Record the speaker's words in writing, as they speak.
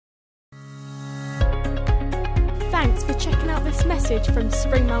Thanks for checking out this message from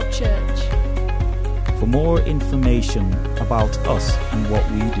Springmount Church. For more information about us and what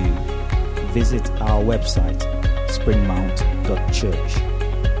we do, visit our website, springmount.church.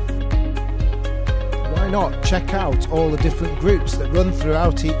 Why not check out all the different groups that run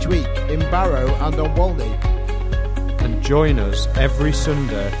throughout each week in Barrow and on Walney? And join us every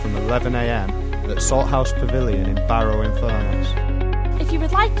Sunday from 11 a.m. at Salthouse Pavilion in Barrow-in-Furness. If you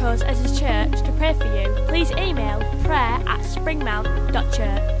would like us as a church to pray for you, please email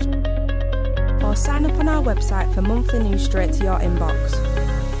prayer@springmount.church. Or sign up on our website for monthly news straight to your inbox.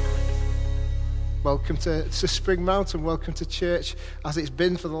 Welcome to Springmount and welcome to church as it's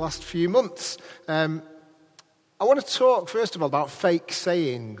been for the last few months. I want to talk first of all about fake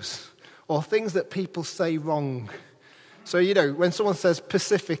sayings or things that people say wrong. So, when someone says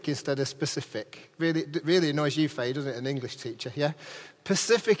Pacific instead of specific, really annoys you, Faye, doesn't it, an English teacher, yeah?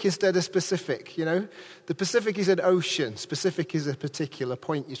 Pacific instead of specific, The Pacific is an ocean. Specific is a particular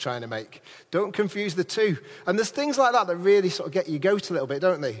point you're trying to make. Don't confuse the two. And there's things like that really sort of get your goat a little bit,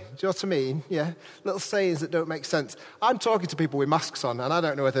 don't they? Do you know what I mean? Yeah? Little sayings that don't make sense. I'm talking to people with masks on, and I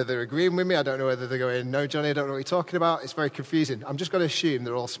don't know whether they're agreeing with me. I don't know whether they're going, no, Johnny, I don't know what you're talking about. It's very confusing. I'm just going to assume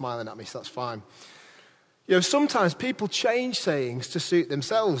they're all smiling at me, so that's fine. Sometimes people change sayings to suit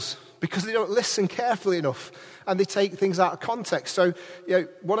themselves because they don't listen carefully enough and they take things out of context. So,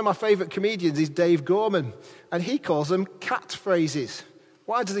 one of my favourite comedians is Dave Gorman, and he calls them catchphrases.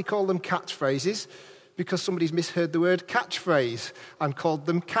 Why does he call them catchphrases? Because somebody's misheard the word catchphrase and called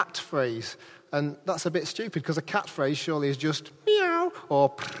them catphrase. And that's a bit stupid because a catchphrase surely is just meow or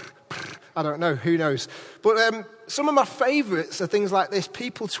prr, prr. I don't know, who knows. But some of my favourites are things like this.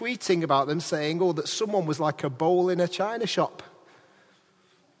 People tweeting about them saying, that someone was like a bowl in a china shop.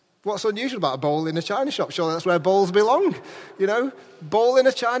 What's unusual about a bowl in a china shop? Surely that's where bowls belong, Bowl in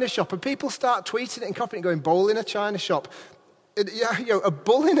a china shop. And people start tweeting it and copying it, going, bowl in a china shop. A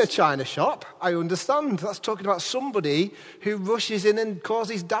bull in a china shop, I understand. That's talking about somebody who rushes in and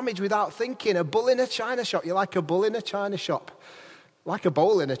causes damage without thinking. A bull in a china shop. You're like a bull in a china shop. Like a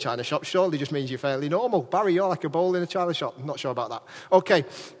bowl in a china shop surely just means you're fairly normal. Barry, you're like a bowl in a china shop. I'm not sure about that. Okay.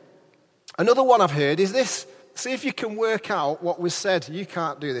 Another one I've heard is this. See if you can work out what was said. You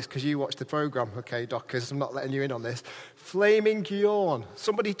can't do this because you watched the programme. Okay, Dockers, I'm not letting you in on this. Flaming yawn.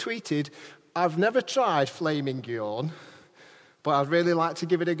 Somebody tweeted, I've never tried flaming yawn, but I'd really like to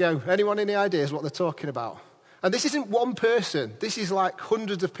give it a go. Anyone any ideas what they're talking about? And this isn't one person. This is like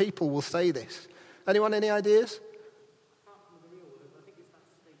hundreds of people will say this. Anyone any ideas?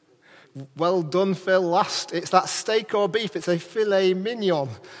 Well done, Phil. Last. It's that steak or beef. It's a filet mignon.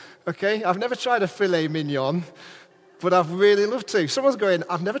 Okay? I've never tried a filet mignon, but I've really loved to. Someone's going,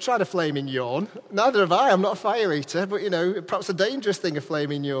 I've never tried a flaming yawn. Neither have I. I'm not a fire eater, but, perhaps a dangerous thing, a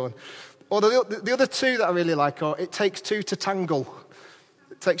flaming yawn. Or the other two that I really like are, it takes two to tangle.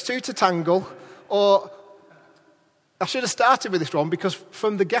 It takes two to tangle. Or, I should have started with this one because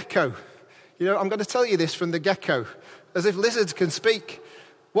from the gecko. I'm going to tell you this from the gecko. As if lizards can speak.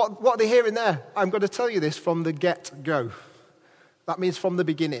 What are they hearing there? I'm going to tell you this from the get-go. That means from the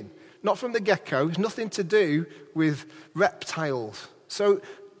beginning. Not from the gecko. It's nothing to do with reptiles. So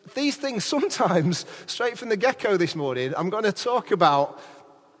these things sometimes, straight from the gecko this morning, I'm going to talk about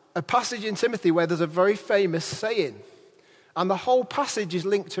a passage in Timothy where there's a very famous saying. And the whole passage is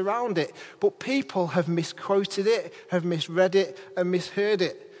linked around it. But people have misquoted it, have misread it, and misheard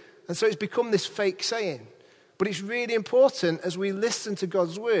it. And so it's become this fake saying. But it's really important as we listen to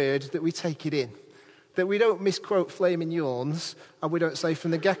God's word that we take it in. That we don't misquote flaming yawns and we don't say from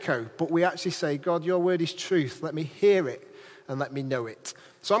the gecko. But we actually say, God, your word is truth. Let me hear it and let me know it.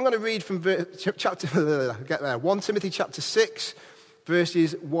 So I'm going to read from 1 Timothy chapter 6,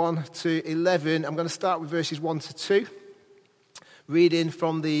 verses 1 to 11. I'm going to start with verses 1 to 2. Reading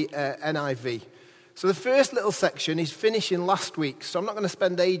from the NIV. So the first little section is finishing last week, so I'm not going to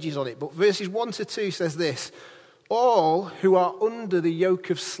spend ages on it, but verses 1 to 2 says this: all who are under the yoke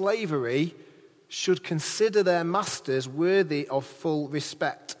of slavery should consider their masters worthy of full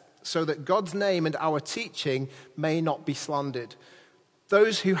respect, so that God's name and our teaching may not be slandered.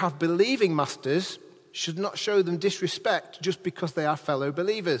 Those who have believing masters should not show them disrespect just because they are fellow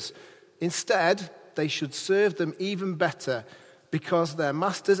believers. Instead, they should serve them even better because their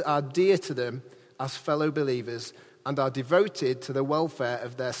masters are dear to them as fellow believers and are devoted to the welfare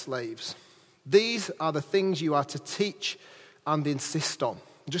of their slaves. These are the things you are to teach and insist on.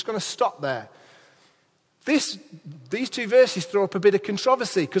 I'm just going to stop there. These two verses throw up a bit of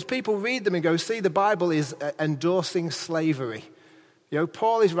controversy because people read them and go, see, the Bible is endorsing slavery.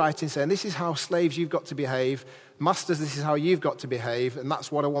 Paul is writing saying, this is how slaves you've got to behave. Masters, this is how you've got to behave. And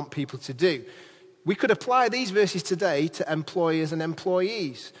that's what I want people to do. We could apply these verses today to employers and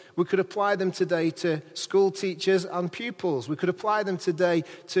employees. We could apply them today to school teachers and pupils. We could apply them today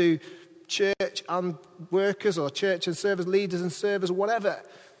to church and workers, or church and service leaders and servers, whatever.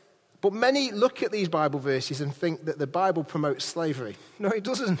 But many look at these Bible verses and think that the Bible promotes slavery. No, it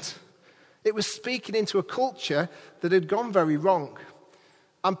doesn't. It was speaking into a culture that had gone very wrong.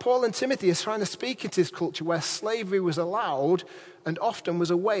 And Paul and Timothy are trying to speak into this culture where slavery was allowed and often was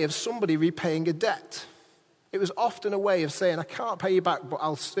a way of somebody repaying a debt. It was often a way of saying, I can't pay you back, but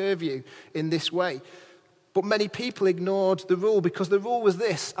I'll serve you in this way. But many people ignored the rule, because the rule was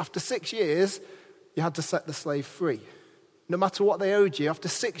this: after 6 years, you had to set the slave free. No matter what they owed you, after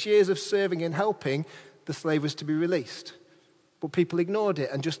 6 years of serving and helping, the slave was to be released. But people ignored it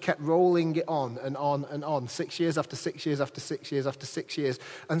and just kept rolling it on and on and on, 6 years after 6 years after 6 years after 6 years.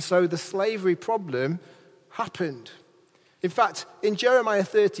 And so the slavery problem happened. In fact, in Jeremiah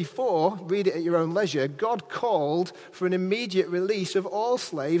 34, read it at your own leisure, God called for an immediate release of all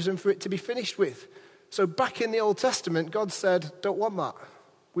slaves and for it to be finished with. So back in the Old Testament, God said, don't want that.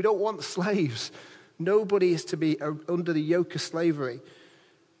 We don't want slaves. Nobody is to be under the yoke of slavery.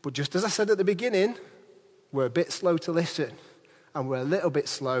 But just as I said at the beginning, we're a bit slow to listen. And we're a little bit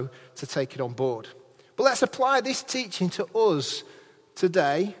slow to take it on board. But let's apply this teaching to us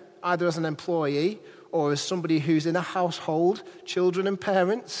today, either as an employee or as somebody who's in a household, children and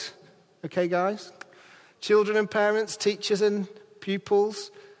parents. Okay, guys? Children and parents, teachers and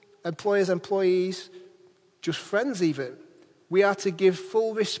pupils, employers, employees, just friends even. We are to give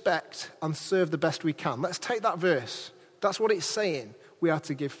full respect and serve the best we can. Let's take that verse. That's what it's saying. We are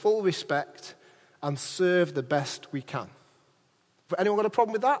to give full respect and serve the best we can. Anyone got a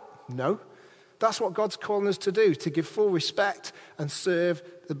problem with that? No. That's what God's calling us to do, to give full respect and serve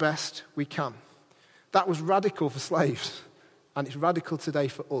the best we can. That was radical for slaves, and it's radical today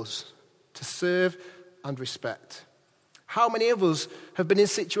for us, to serve and respect. How many of us have been in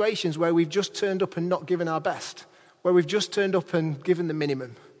situations where we've just turned up and not given our best, where we've just turned up and given the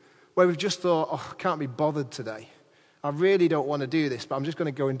minimum, where we've just thought, oh, I can't be bothered today. I really don't want to do this, but I'm just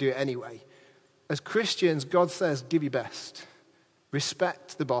going to go and do it anyway. As Christians, God says, give your best.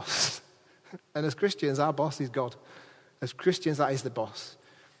 Respect the boss. And as Christians, our boss is God. As Christians, that is the boss.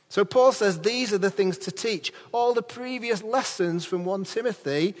 So Paul says these are the things to teach. All the previous lessons from 1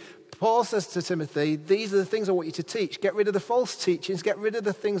 Timothy, Paul says to Timothy, these are the things I want you to teach. Get rid of the false teachings. Get rid of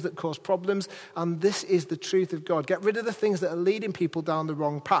the things that cause problems. And this is the truth of God. Get rid of the things that are leading people down the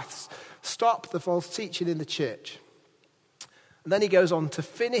wrong paths. Stop the false teaching in the church. And then he goes on to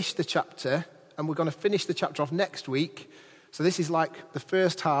finish the chapter. And we're going to finish the chapter off next week. So this is like the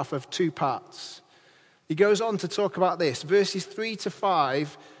first half of 2 parts. He goes on to talk about this. Verses 3 to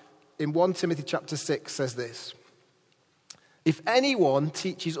 5 in 1 Timothy chapter 6 says this. If anyone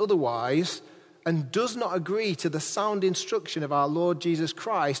teaches otherwise and does not agree to the sound instruction of our Lord Jesus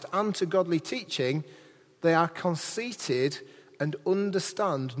Christ and to godly teaching, they are conceited and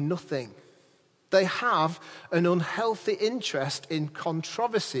understand nothing. They have an unhealthy interest in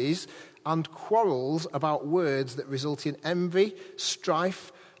controversies and quarrels about words that result in envy,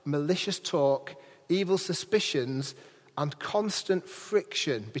 strife, malicious talk, evil suspicions, and constant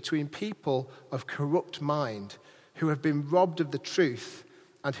friction between people of corrupt mind who have been robbed of the truth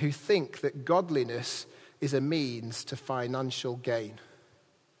and who think that godliness is a means to financial gain.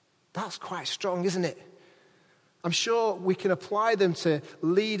 That's quite strong, isn't it? I'm sure we can apply them to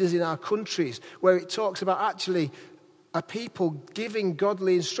leaders in our countries where it talks about actually are people giving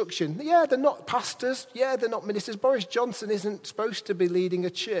godly instruction. Yeah, they're not pastors. Yeah, they're not ministers. Boris Johnson isn't supposed to be leading a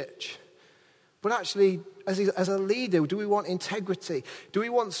church. But actually, as a leader, do we want integrity? Do we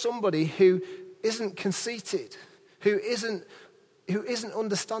want somebody who isn't conceited, who isn't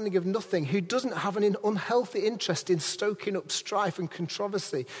understanding of nothing, who doesn't have an unhealthy interest in stoking up strife and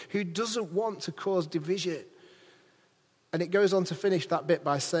controversy, who doesn't want to cause division? And it goes on to finish that bit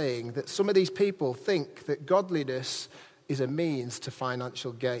by saying that some of these people think that godliness is a means to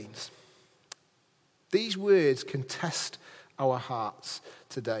financial gains. These words can test our hearts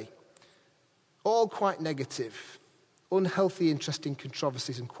today. All quite negative, unhealthy interest in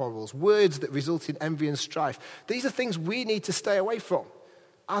controversies and quarrels, words that result in envy and strife. These are things we need to stay away from.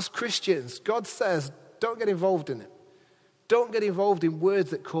 As Christians, God says, don't get involved in it. Don't get involved in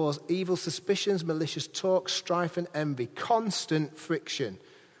words that cause evil suspicions, malicious talk, strife and envy. Constant friction.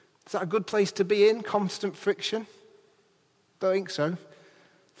 Is that a good place to be in? Constant friction? Don't think so.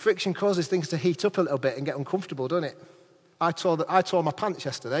 Friction causes things to heat up a little bit and get uncomfortable, doesn't it? I tore my pants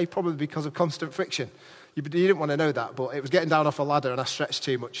yesterday, probably because of constant friction. You didn't want to know that, but it was getting down off a ladder and I stretched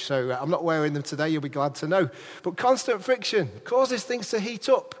too much. So I'm not wearing them today, you'll be glad to know. But constant friction causes things to heat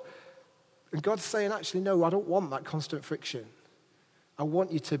up. And God's saying, actually, no, I don't want that constant friction. I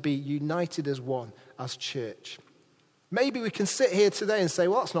want you to be united as one, as church. Maybe we can sit here today and say,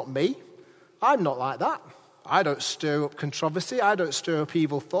 well, that's not me. I'm not like that. I don't stir up controversy. I don't stir up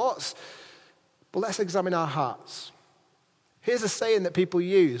evil thoughts. But let's examine our hearts. Here's a saying that people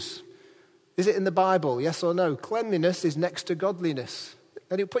use. Is it in the Bible? Yes or no? Cleanliness is next to godliness.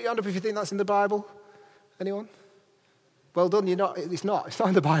 Anyone, put your hand up if you think that's in the Bible. Anyone? Well done, you're not. It's not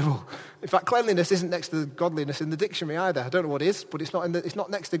in the Bible. In fact, cleanliness isn't next to godliness in the dictionary either. I don't know what it is, but it's not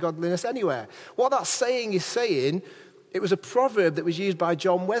next to godliness anywhere. What that saying is saying, it was a proverb that was used by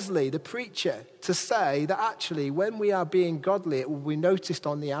John Wesley, the preacher, to say that actually when we are being godly, it will be noticed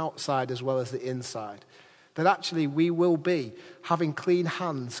on the outside as well as the inside. That actually we will be having clean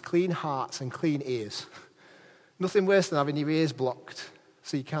hands, clean hearts, and clean ears. Nothing worse than having your ears blocked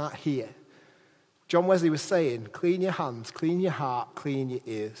so you can't hear. John Wesley was saying, clean your hands, clean your heart, clean your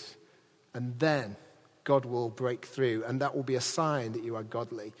ears. And then God will break through, and that will be a sign that you are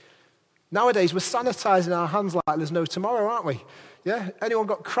godly. Nowadays, we're sanitizing our hands like there's no tomorrow, aren't we? Yeah? Anyone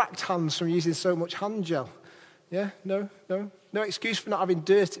got cracked hands from using so much hand gel? Yeah? No? No excuse for having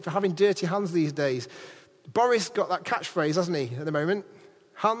dirty hands these days. Boris got that catchphrase, hasn't he, at the moment?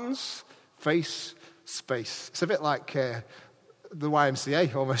 Hands, face, space. It's a bit like the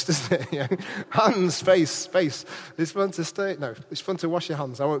YMCA almost, isn't it? Yeah. Hands, face, space. It's fun to stay. No, it's fun to wash your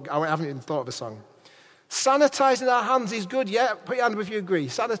hands. I haven't even thought of a song. Sanitizing our hands is good, yeah? Put your hand up if you agree.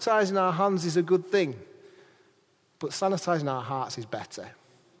 Sanitizing our hands is a good thing. But sanitizing our hearts is better.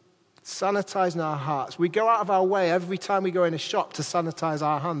 Sanitizing our hearts. We go out of our way every time we go in a shop to sanitize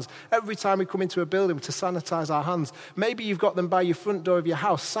our hands. Every time we come into a building to sanitize our hands. Maybe you've got them by your front door of your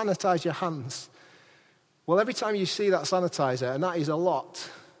house. Sanitize your hands. Well, every time you see that sanitizer, and that is a lot,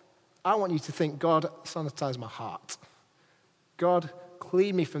 I want you to think, God, sanitize my heart. God,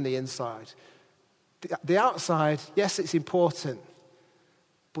 clean me from the inside. The outside, yes, it's important,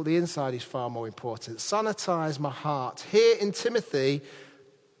 but the inside is far more important. Sanitize my heart. Here in Timothy,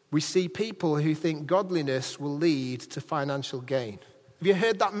 we see people who think godliness will lead to financial gain. Have you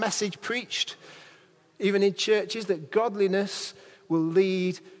heard that message preached, even in churches, that godliness will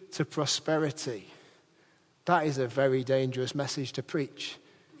lead to prosperity? That is a very dangerous message to preach.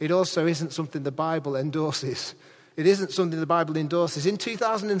 It also isn't something the Bible endorses. It isn't something the Bible endorses. In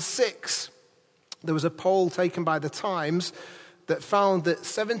 2006, there was a poll taken by the Times that found that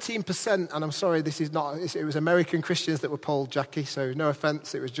 17%, and I'm sorry, it was American Christians that were polled, Jackie, so no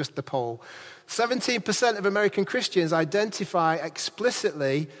offense, it was just the poll. 17% of American Christians identify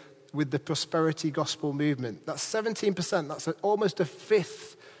explicitly with the prosperity gospel movement. That's 17%. That's almost a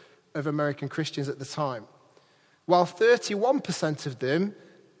fifth of American Christians at the time. While 31% of them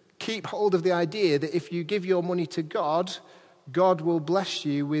keep hold of the idea that if you give your money to God, God will bless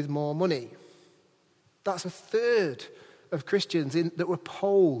you with more money. That's a third of Christians that were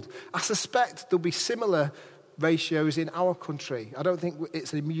polled. I suspect there'll be similar ratios in our country. I don't think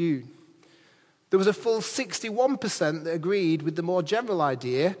it's immune. There was a full 61% that agreed with the more general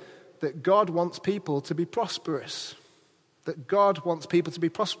idea that God wants people to be prosperous. That God wants people to be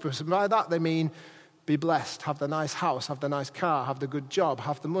prosperous. And by that they mean be blessed, have the nice house, have the nice car, have the good job,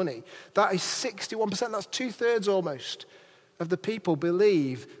 have the money. That is 61%. That's 2/3 almost of the people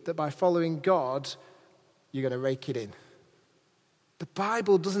believe that by following God, you're going to rake it in. The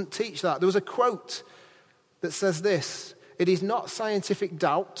Bible doesn't teach that. There was a quote that says this: "It is not scientific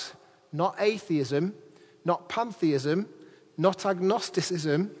doubt, not atheism, not pantheism, not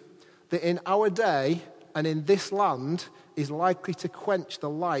agnosticism, that in our day and in this land is likely to quench the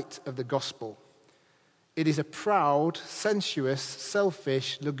light of the gospel. It is a proud, sensuous,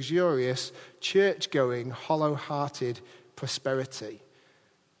 selfish, luxurious, church-going, hollow-hearted prosperity."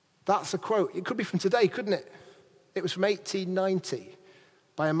 That's a quote. It could be from today, couldn't it? It was from 1890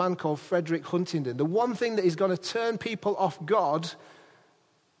 by a man called Frederick Huntington. The one thing that is going to turn people off God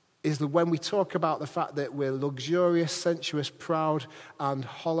is that when we talk about the fact that we're luxurious, sensuous, proud, and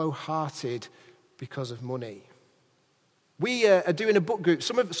hollow-hearted because of money. We are doing a book group.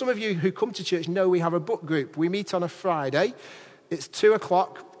 Some of you who come to church know we have a book group. We meet on a Friday. It's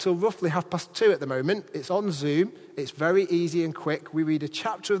 2:00 till roughly 2:30 at the moment. It's on Zoom. It's very easy and quick. We read a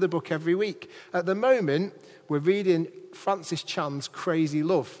chapter of the book every week. At the moment, we're reading Francis Chan's Crazy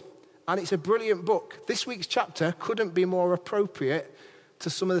Love. And it's a brilliant book. This week's chapter couldn't be more appropriate to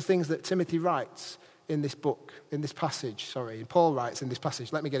some of the things that Timothy writes in this book, in this passage. Sorry, Paul writes in this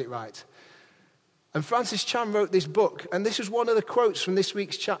passage. Let me get it right. And Francis Chan wrote this book, and this is one of the quotes from this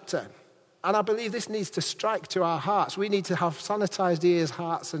week's chapter. And I believe this needs to strike to our hearts. We need to have sanitized ears,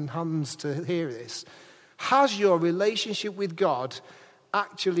 hearts, and hands to hear this. Has your relationship with God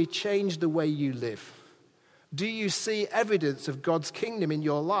actually change the way you live? Do you see evidence of God's kingdom in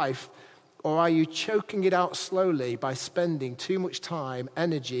your life, or are you choking it out slowly by spending too much time,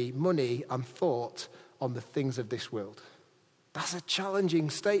 energy, money, and thought on the things of this world? That's a challenging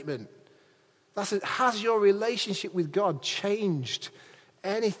statement. Has your relationship with God changed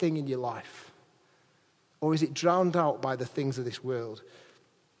anything in your life? Or is it drowned out by the things of this world?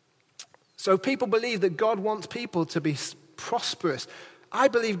 So people believe that God wants people to be prosperous. I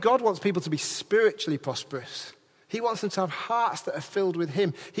believe God wants people to be spiritually prosperous. He wants them to have hearts that are filled with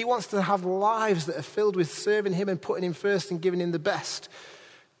Him. He wants to have lives that are filled with serving Him and putting Him first and giving Him the best.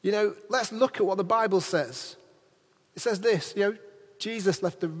 Let's look at what the Bible says. It says this, Jesus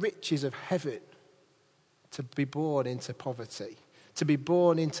left the riches of heaven to be born into poverty, to be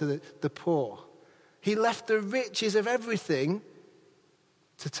born into the poor. He left the riches of everything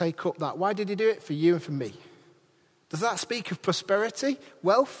to take up that. Why did He do it? For you and for me. Does that speak of prosperity,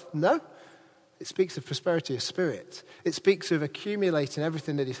 wealth? No. It speaks of prosperity of spirit. It speaks of accumulating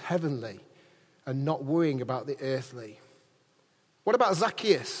everything that is heavenly and not worrying about the earthly. What about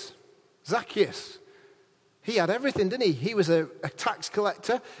Zacchaeus? Zacchaeus, he had everything, didn't he? He was a tax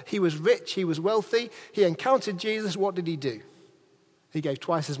collector. He was rich. He was wealthy. He encountered Jesus. What did he do? He gave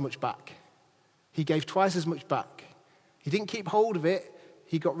twice as much back. He gave twice as much back. He didn't keep hold of it.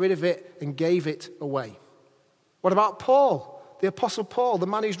 He got rid of it and gave it away. What about Paul, the Apostle Paul, the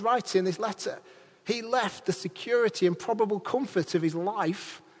man who's writing this letter? He left the security and probable comfort of his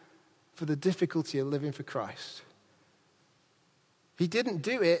life for the difficulty of living for Christ. He didn't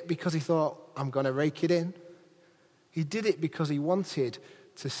do it because he thought, I'm going to rake it in. He did it because he wanted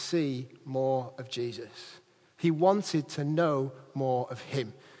to see more of Jesus. He wanted to know more of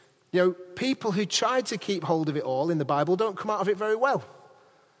Him. People who tried to keep hold of it all in the Bible don't come out of it very well.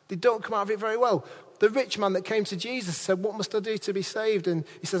 They don't come out of it very well. The rich man that came to Jesus said, what must I do to be saved? And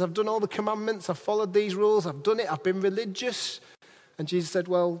he says, I've done all the commandments, I've followed these rules, I've done it, I've been religious. And Jesus said,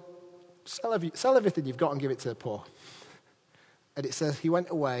 well, sell everything you've got and give it to the poor. And it says he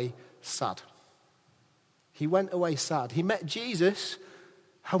went away sad. He went away sad. He met Jesus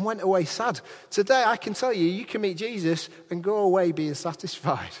and went away sad. Today I can tell you, you can meet Jesus and go away being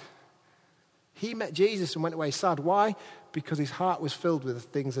satisfied. He met Jesus and went away sad. Why? Because his heart was filled with the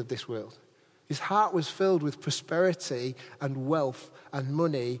things of this world. His heart was filled with prosperity and wealth and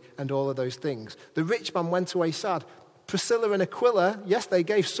money and all of those things. The rich man went away sad. Priscilla and Aquila, yes, they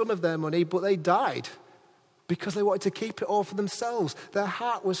gave some of their money, but they died because they wanted to keep it all for themselves. Their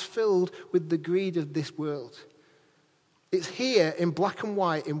heart was filled with the greed of this world. It's here in black and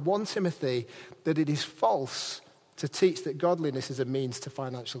white in 1 Timothy that it is false to teach that godliness is a means to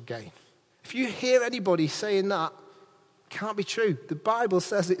financial gain. If you hear anybody saying that, it can't be true. The Bible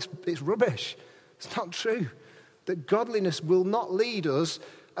says it's rubbish. It's not true. That godliness will not lead us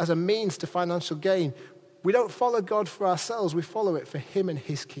as a means to financial gain. We don't follow God for ourselves. We follow it for Him and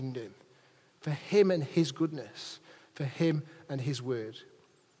His kingdom, for Him and His goodness, for Him and His word.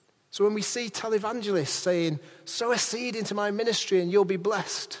 So when we see televangelists saying, sow a seed into my ministry and you'll be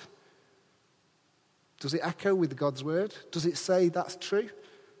blessed, does it echo with God's word? Does it say that's true?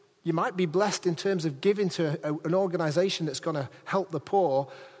 You might be blessed in terms of giving to an organization that's going to help the poor,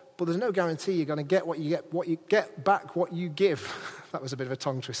 but there's no guarantee you're going to get what you get back what you give. That was a bit of a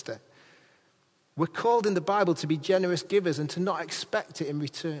tongue twister. We're called in the Bible to be generous givers and to not expect it in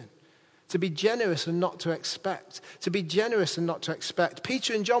return. To be generous and not to expect. To be generous and not to expect.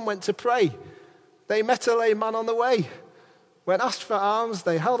 Peter and John went to pray. They met a lame man on the way. When asked for alms,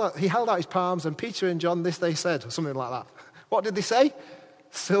 he held out his palms, and Peter and John, this they said, or something like that. What did they say?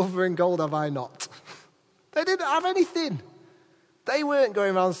 Silver and gold have I not. They didn't have anything. They weren't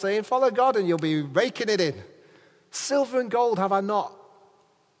going around saying, follow God and you'll be raking it in. Silver and gold have I not.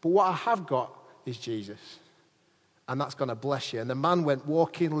 But what I have got is Jesus. And that's going to bless you. And the man went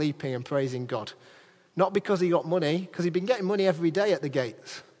walking, leaping, and praising God. Not because he got money, because he'd been getting money every day at the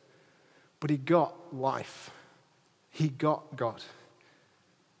gates. But he got life. He got God.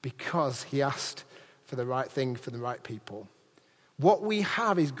 Because he asked for the right thing for the right people. What we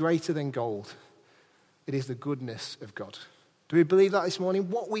have is greater than gold. It is the goodness of God. Do we believe that this morning?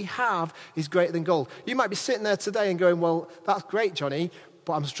 What we have is greater than gold. You might be sitting there today and going, well, that's great, Johnny,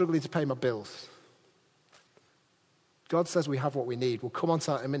 but I'm struggling to pay my bills. God says we have what we need. We'll come on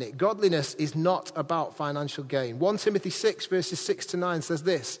to that in a minute. Godliness is not about financial gain. 1 Timothy 6, verses 6 to 9 says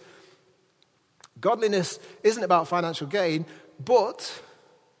this. Godliness isn't about financial gain, but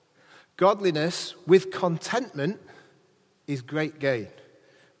godliness with contentment is great gain.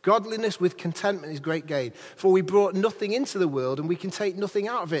 Godliness with contentment is great gain. For we brought nothing into the world and we can take nothing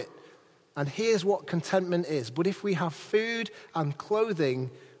out of it. And here's what contentment is. But if we have food and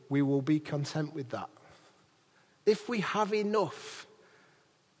clothing, we will be content with that. If we have enough,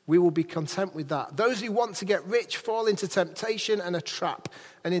 we will be content with that. Those who want to get rich fall into temptation and a trap,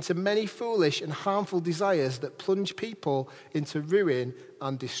 and into many foolish and harmful desires that plunge people into ruin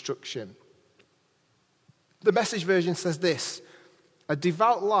and destruction. The Message version says this: a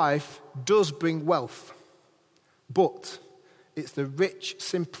devout life does bring wealth, but it's the rich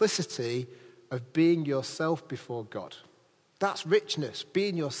simplicity of being yourself before God. That's richness,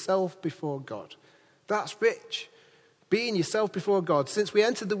 being yourself before God. That's rich, being yourself before God. Since we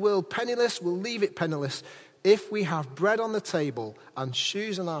entered the world penniless, we'll leave it penniless. If we have bread on the table and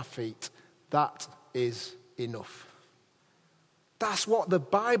shoes on our feet, that is enough. That's what the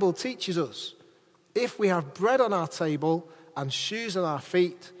Bible teaches us. If we have bread on our table and shoes on our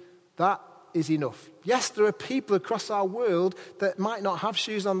feet, that is enough. Yes, there are people across our world that might not have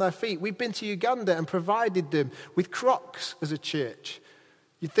shoes on their feet. We've been to Uganda and provided them with Crocs as a church.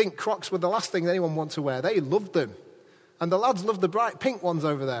 You'd think Crocs were the last thing anyone wants to wear. They loved them. And the lads loved the bright pink ones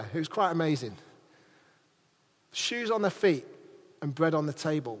over there. It was quite amazing. Shoes on their feet and bread on the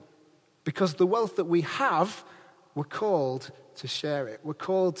table. Because the wealth that we have, we're called to share it. We're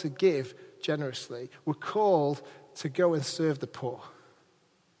called to give generously. We're called to go and serve the poor.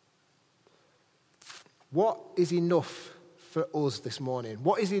 What is enough for us this morning?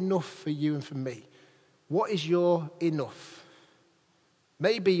 What is enough for you and for me? What is your enough?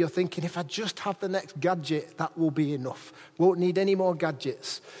 Maybe you're thinking, if I just have the next gadget, that will be enough. Won't need any more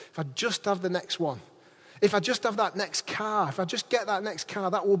gadgets. If I just have the next one. If I just have that next car. If I just get that next car,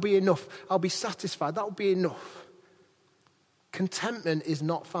 that will be enough. I'll be satisfied. That will be enough. Contentment is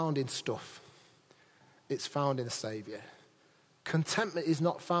not found in stuff. It's found in a Saviour. Contentment is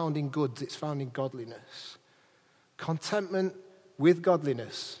not found in goods, it's found in godliness. Contentment with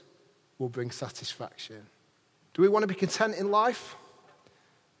godliness will bring satisfaction. Do we want to be content in life?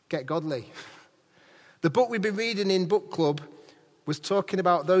 Get godly. The book we've been reading in book club was talking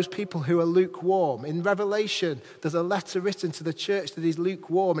about those people who are lukewarm. In Revelation, there's a letter written to the church that is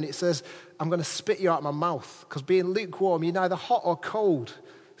lukewarm, and it says, I'm going to spit you out of my mouth, because being lukewarm, you're neither hot or cold.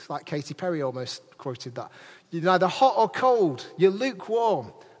 It's like Katy Perry almost quoted that. You're neither hot or cold. You're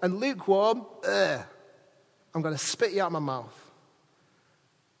lukewarm. And lukewarm, I'm going to spit you out of my mouth.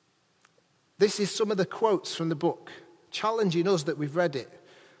 This is some of the quotes from the book, challenging us that we've read it.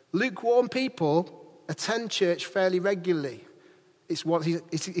 Lukewarm people attend church fairly regularly. It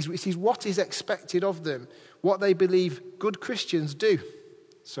is what is expected of them, what they believe good Christians do.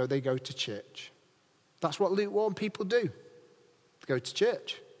 So they go to church. That's what lukewarm people do. They go to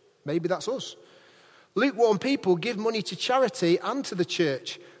church. Maybe that's us. Lukewarm people give money to charity and to the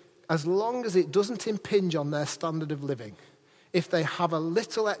church as long as it doesn't impinge on their standard of living. If they have a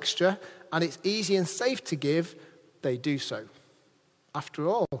little extra and it's easy and safe to give, they do so. After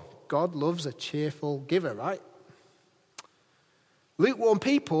all, God loves a cheerful giver, right? Lukewarm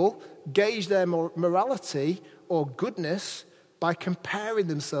people gauge their morality or goodness by comparing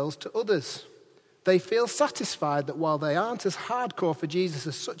themselves to others. They feel satisfied that while they aren't as hardcore for Jesus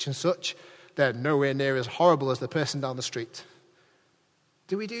as such and such, they're nowhere near as horrible as the person down the street.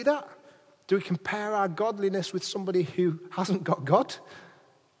 Do we do that? Do we compare our godliness with somebody who hasn't got God?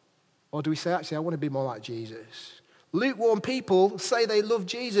 Or do we say, actually, I want to be more like Jesus? Lukewarm people say they love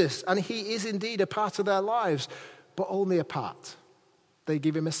Jesus, and he is indeed a part of their lives, but only a part. They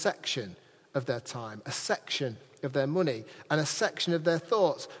give him a section of their time, a section of their money, and a section of their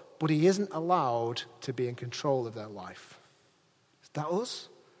thoughts, but he isn't allowed to be in control of their life. Is that us?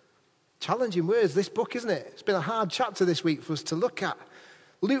 Challenging words, this book, isn't it? It's been a hard chapter this week for us to look at.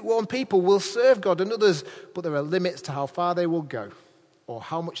 Lukewarm people will serve God and others, but there are limits to how far they will go, or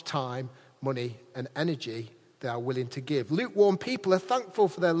how much time, money, and energy they are willing to give. Lukewarm people are thankful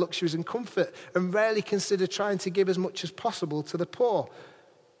for their luxuries and comfort and rarely consider trying to give as much as possible to the poor.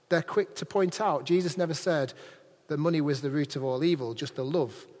 They're quick to point out, Jesus never said that money was the root of all evil, just the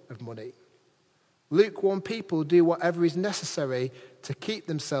love of money. Lukewarm people do whatever is necessary to keep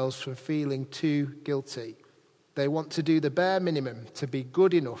themselves from feeling too guilty. They want to do the bare minimum to be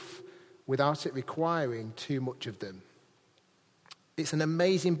good enough without it requiring too much of them. It's an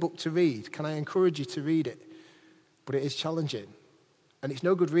amazing book to read. Can I encourage you to read it? But it is challenging. And it's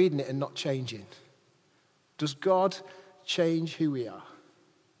no good reading it and not changing. Does God change who we are?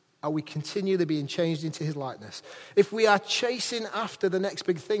 Are we continually being changed into his likeness? If we are chasing after the next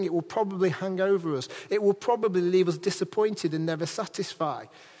big thing, it will probably hang over us. It will probably leave us disappointed and never satisfied.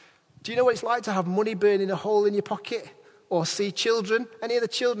 Do you know what it's like to have money burning a hole in your pocket? Or see children? Any of the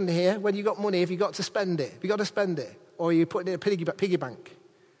children here, when you got money, have you got to spend it? Have you got to spend it? Or are you putting it in a piggy bank?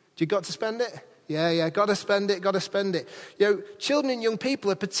 Do you got to spend it? Yeah, got to spend it. Children and young people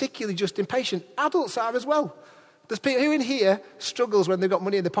are particularly just impatient. Adults are as well. There's people who in here struggles when they've got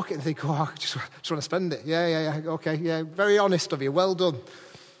money in their pocket and think, I just want to spend it. Yeah, okay, yeah, very honest of you, well done.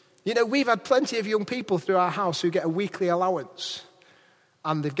 We've had plenty of young people through our house who get a weekly allowance.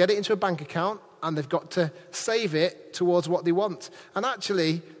 And they've got it into a bank account and they've got to save it towards what they want. And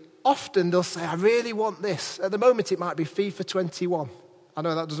actually, often they'll say, I really want this. At the moment, it might be FIFA 21. I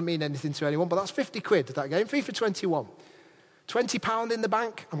know that doesn't mean anything to anyone, but that's 50 quid, that game, FIFA 21. £20 in the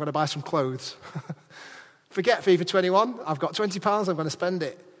bank, I'm going to buy some clothes. Forget FIFA 21, I've got £20, I'm going to spend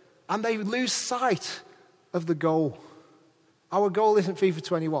it. And they lose sight of the goal. Our goal isn't FIFA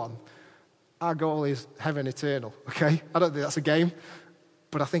 21. Our goal is heaven eternal, okay? I don't think that's a game,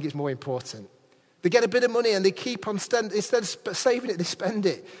 but I think it's more important. They get a bit of money and they keep on, instead of saving it, they spend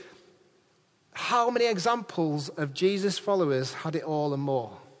it. How many examples of Jesus' followers had it all and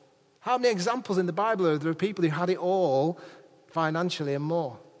more? How many examples in the Bible are there of people who had it all financially and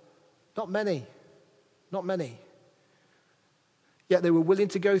more? Not many. Not many. Yet they were willing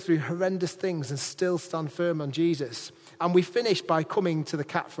to go through horrendous things and still stand firm on Jesus. And we finished by coming to the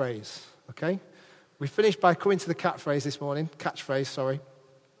catchphrase, okay? We finished by coming to the catchphrase this morning.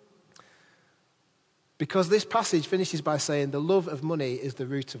 Because this passage finishes by saying the love of money is the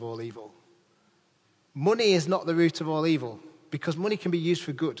root of all evil. Money is not the root of all evil, because money can be used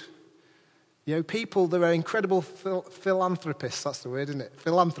for good. People, there are incredible philanthropists, that's the word, isn't it?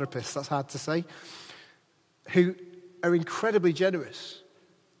 Philanthropists, that's hard to say, who are incredibly generous.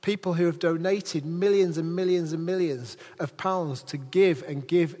 People who have donated millions and millions and millions of pounds to give and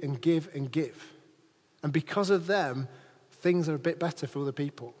give and give and give. And because of them, things are a bit better for other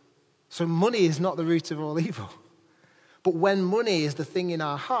people. So money is not the root of all evil. But when money is the thing in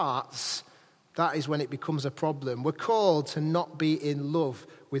our hearts, that is when it becomes a problem. We're called to not be in love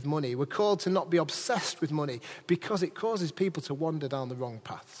with money. We're called to not be obsessed with money because it causes people to wander down the wrong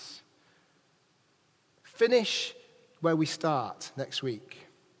paths. Finish where we start next week.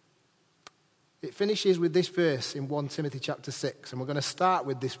 It finishes with this verse in 1 Timothy chapter 6, and we're going to start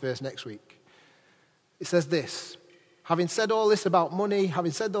with this verse next week. It says this, having said all this about money,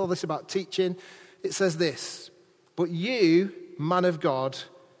 having said all this about teaching, it says this, but you, man of God,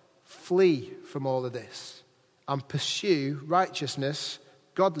 flee from all of this and pursue righteousness,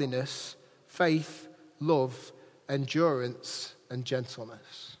 godliness, faith, love, endurance, and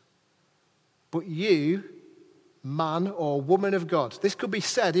gentleness. But you, man or woman of God, this could be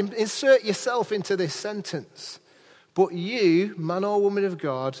said, insert yourself into this sentence. But you, man or woman of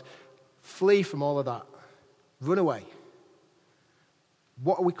God, flee from all of that. Run away.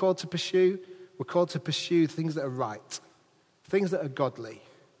 What are we called to pursue? We're called to pursue things that are right, things that are godly.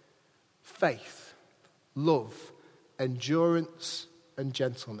 Faith, love, endurance, and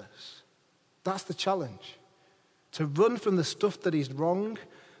gentleness. That's the challenge. To run from the stuff that is wrong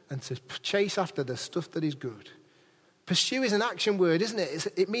and to chase after the stuff that is good. Pursue is an action word, isn't it?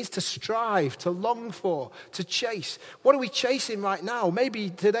 It means to strive, to long for, to chase. What are we chasing right now? Maybe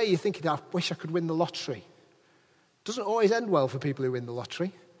today you're thinking, I wish I could win the lottery. Doesn't always end well for people who win the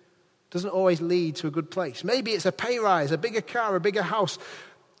lottery. Doesn't always lead to a good place. Maybe it's a pay rise, a bigger car, a bigger house.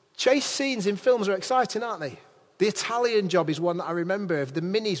 Chase scenes in films are exciting, aren't they? The Italian Job is one that I remember of the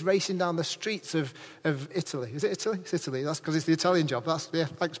minis racing down the streets of Italy. Is it Italy? It's Italy. That's because it's the Italian Job.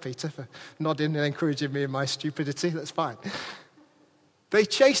 Thanks, Peter, for nodding and encouraging me in my stupidity. That's fine. They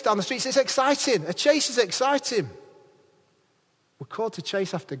chase down the streets. It's exciting. A chase is exciting. We're called to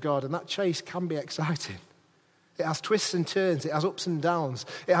chase after God, and that chase can be exciting. It has twists and turns. It has ups and downs.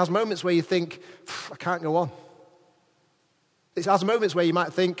 It has moments where you think, I can't go on. It has moments where you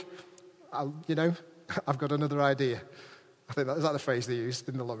might think, I've got another idea. I think is that the phrase they used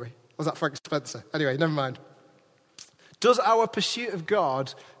in the lorry? Or was that Frank Spencer? Anyway, never mind. Does our pursuit of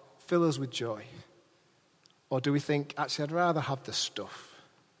God fill us with joy? Or do we think, actually, I'd rather have the stuff.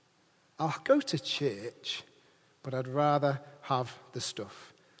 I'll go to church, but I'd rather have the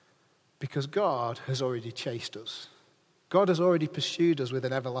stuff. Because God has already chased us. God has already pursued us with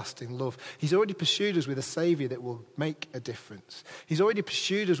an everlasting love. He's already pursued us with a Savior that will make a difference. He's already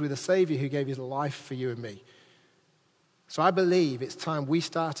pursued us with a Savior who gave his life for you and me. So I believe it's time we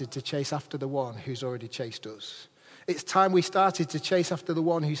started to chase after the one who's already chased us. It's time we started to chase after the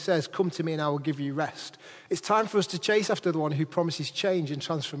one who says, come to me and I will give you rest. It's time for us to chase after the one who promises change and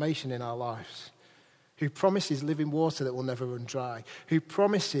transformation in our lives. Who promises living water that will never run dry. Who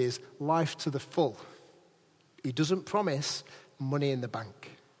promises life to the full. He doesn't promise money in the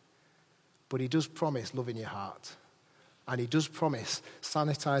bank, but he does promise love in your heart. And he does promise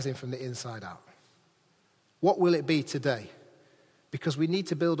sanitizing from the inside out. What will it be today because we need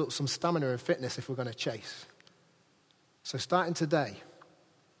to build up some stamina and fitness if we're going to chase. So starting today,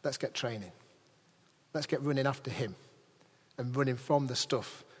 let's get training. Let's get running after him and running from the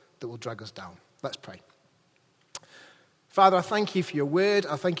stuff that will drag us down. Let's pray. Father, I thank you for your word.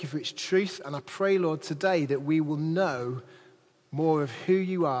 I thank you for its truth. And I pray, Lord, today that we will know more of who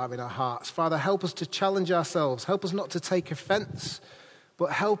you are in our hearts. Father, help us to challenge ourselves. Help us not to take offense,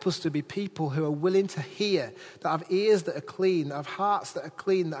 but help us to be people who are willing to hear, that have ears that are clean, that have hearts that are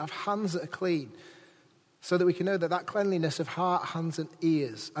clean, that have hands that are clean, so that we can know that that cleanliness of heart, hands, and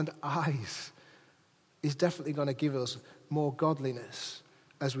ears and eyes is definitely going to give us more godliness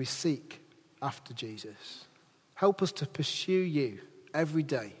as we seek after Jesus. Help us to pursue you every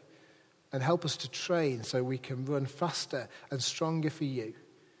day and help us to train so we can run faster and stronger for you.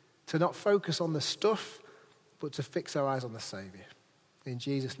 To not focus on the stuff, but to fix our eyes on the Saviour. In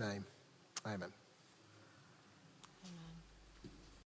Jesus' name, amen.